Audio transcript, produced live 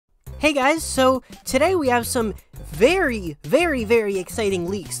Hey guys, so today we have some very exciting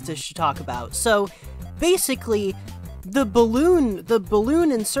leaks to talk about. So basically, the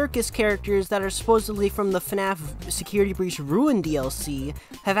balloon and circus characters that are supposedly from the FNaF Security Breach Ruin DLC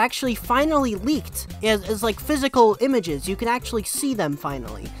have actually finally leaked as like physical images. You can actually see them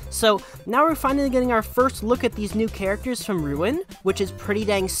finally. So now we're finally getting our first look at these new characters from Ruin, which is pretty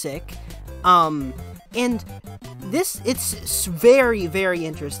dang sick. And it's very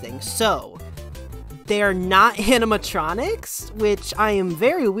interesting. So, they're not animatronics, which I am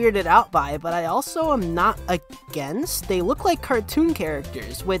very weirded out by, but I also am not against. They look like cartoon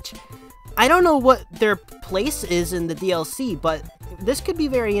characters, which I don't know what their place is in the DLC, but this could be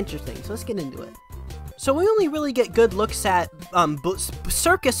very interesting, so let's get into it. So we only really get good looks at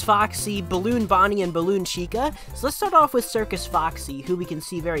Circus Foxy, Balloon Bonnie, and Balloon Chica. So let's start off with Circus Foxy, who we can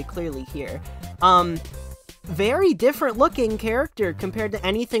see very clearly here. Very different looking character compared to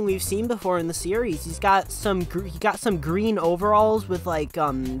anything we've seen before in the series. He got some green overalls with like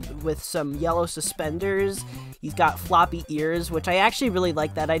with some yellow suspenders. He's got floppy ears, which I actually really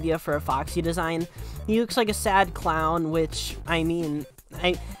like that idea for a Foxy design. He looks like a sad clown, which I mean,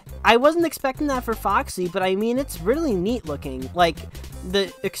 I wasn't expecting that for Foxy, but I mean, it's really neat looking. Like,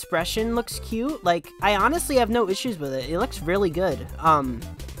 the expression looks cute. Like, I honestly have no issues with it. It looks really good.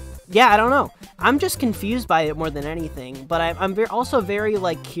 Yeah, I don't know. I'm just confused by it more than anything, but I'm also very,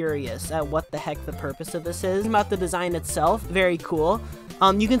 like, curious at what the heck the purpose of this is. About the design itself, very cool.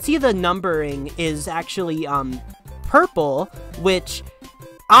 You can see the numbering is actually, purple, which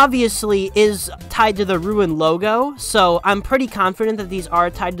obviously is tied to the Ruin logo, so I'm pretty confident that these are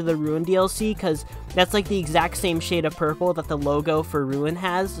tied to the Ruin DLC, because that's like the exact same shade of purple that the logo for Ruin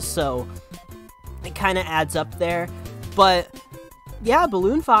has, so it kind of adds up there. But yeah,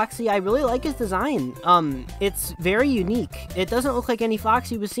 Balloon Foxy, I really like his design. It's very unique. It doesn't look like any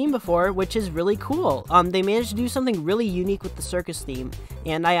Foxy we've seen before, which is really cool. They managed to do something really unique with the circus theme,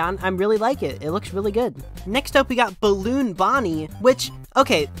 and I really like it. It looks really good. Next up, we got Balloon Bonnie, which,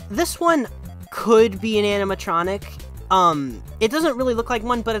 okay, this one could be an animatronic. It doesn't really look like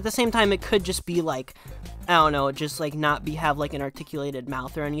one, but at the same time, it could just be like, I don't know, just like not have like an articulated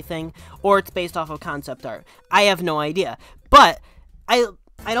mouth or anything, or it's based off of concept art. I have no idea, but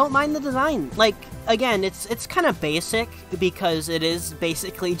I don't mind the design. Like, again, it's kind of basic because it is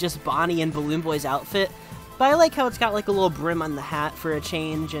basically just Bonnie and Balloon Boy's outfit, but I like how it's got like a little brim on the hat for a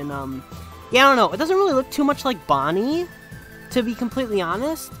change, and yeah, I don't know, it doesn't really look too much like Bonnie, to be completely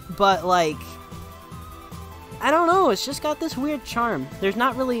honest, but like, I don't know, it's just got this weird charm. I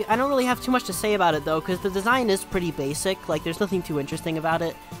don't really have too much to say about it though, because the design is pretty basic. Like, there's nothing too interesting about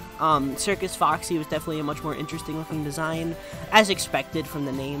it. Circus Foxy was definitely a much more interesting looking design, as expected from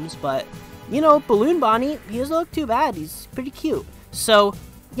the names, but, you know, Balloon Bonnie, he doesn't look too bad. He's pretty cute. So,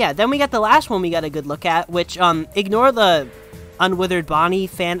 yeah, then we got the last one we got a good look at, which, ignore the Unwithered Bonnie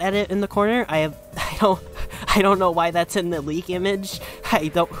fan edit in the corner. I don't know why that's in the leak image.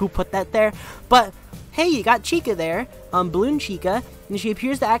 Who put that there? But hey, you got Chica there, Balloon Chica, and she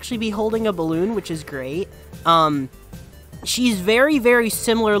appears to actually be holding a balloon, which is great. She's very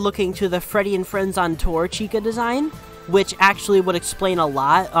similar looking to the Freddy and Friends on Tour Chica design, which actually would explain a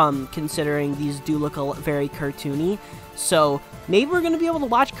lot, considering these do look very cartoony. So maybe we're going to be able to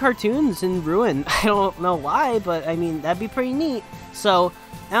watch cartoons in Ruin. I don't know why, but I mean, that'd be pretty neat. So,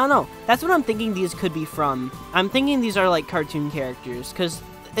 I don't know. That's what I'm thinking these could be from. I'm thinking these are like cartoon characters, because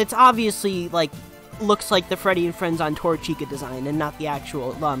it's obviously like looks like the Freddy and Friends on Tour Chica design and not the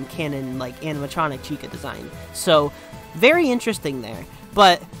actual canon like animatronic Chica design. So very interesting there.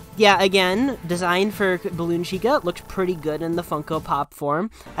 But yeah, again, design for Balloon Chica looks pretty good in the Funko Pop form.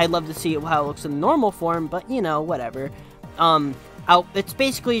 I'd love to see how it looks in the normal form, but you know, whatever. It's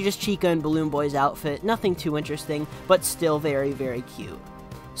basically just Chica and Balloon Boy's outfit. Nothing too interesting, but still very cute.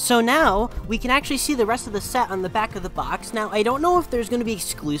 So now, we can actually see the rest of the set on the back of the box. Now, I don't know if there's going to be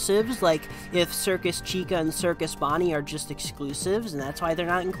exclusives, like if Circus Chica and Circus Bonnie are just exclusives, and that's why they're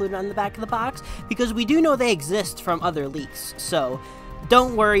not included on the back of the box, because we do know they exist from other leaks. So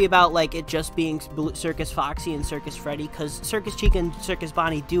don't worry about like it just being Circus Foxy and Circus Freddy, because Circus Chica and Circus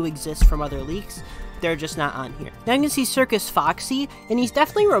Bonnie do exist from other leaks. They're just not on here. Now you can see Circus Foxy, and he's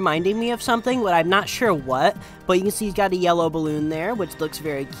definitely reminding me of something, but I'm not sure what. But you can see he's got a yellow balloon there, which looks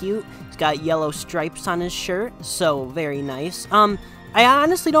very cute. He's got yellow stripes on his shirt, so very nice. I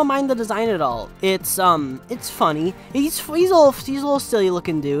honestly don't mind the design at all. It's funny. He's a little silly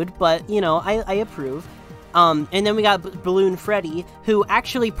looking dude, but you know, I approve. And then we got Balloon Freddy, who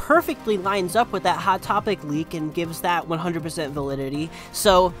actually perfectly lines up with that Hot Topic leak and gives that 100% validity.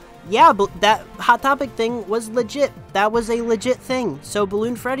 So yeah, that Hot Topic thing was legit. That was a legit thing. So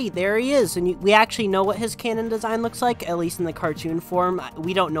Balloon Freddy, there he is. And we actually know what his canon design looks like, at least in the cartoon form.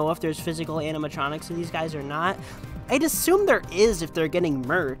 We don't know if there's physical animatronics of these guys or not. I'd assume there is if they're getting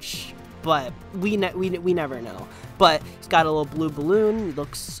merch, but we never know. But he's got a little blue balloon.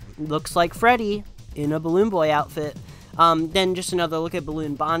 Looks like Freddy in a Balloon Boy outfit. Then just another look at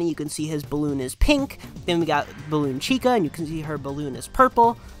Balloon Bonnie. You can see his balloon is pink. Then we got Balloon Chica, and you can see her balloon is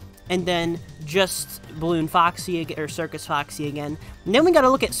purple. And then just Balloon Foxy, or Circus Foxy again. And then we gotta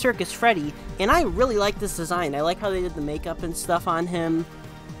look at Circus Freddy, and I really like this design. I like how they did the makeup and stuff on him.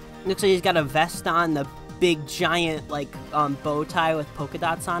 Looks like he's got a vest on, the big giant like bow tie with polka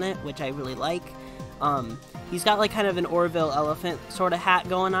dots on it, which I really like. He's got like kind of an Orville elephant sort of hat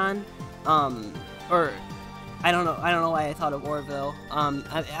going on, or I don't know why I thought of Orville.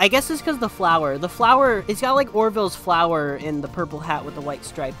 I guess it's because the flower, it's got like Orville's flower in the purple hat with the white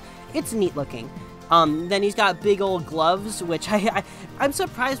stripe. It's neat looking. Then he's got big old gloves, which I'm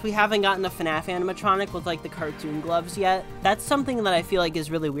surprised we haven't gotten a FNaF animatronic with like the cartoon gloves yet. That's something that I feel like is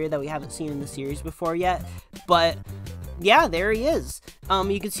really weird that we haven't seen in the series before yet. But yeah, there he is.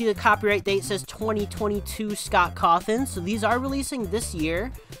 You can see the copyright date says 2022 Scott Cawthon, so these are releasing this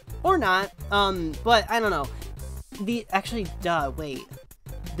year, or not. But I don't know. Wait.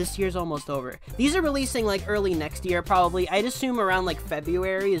 This year's almost over. These are releasing like early next year, probably. I'd assume around like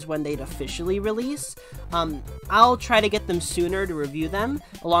February is when they'd officially release. I'll try to get them sooner to review them,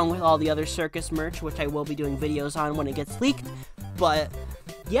 along with all the other Circus merch, which I will be doing videos on when it gets leaked. But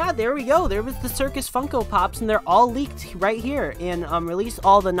yeah, there we go. There was the Circus Funko Pops, and they're all leaked right here. And release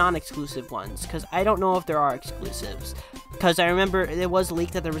all the non-exclusive ones, because I don't know if there are exclusives. Because I remember it was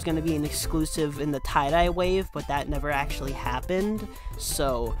leaked that there was going to be an exclusive in the tie-dye wave, but that never actually happened.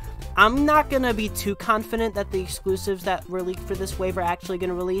 So I'm not going to be too confident that the exclusives that were leaked for this wave are actually going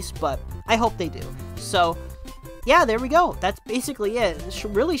to release, but I hope they do. So yeah, there we go. That's basically it. It's a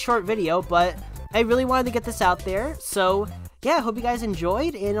really short video, but I really wanted to get this out there. So yeah, I hope you guys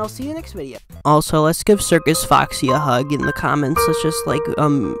enjoyed, and I'll see you next video. Also, let's give Circus Foxy a hug in the comments. Let's just like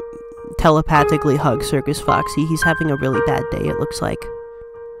telepathically hug Circus Foxy. He's having a really bad day, it looks like.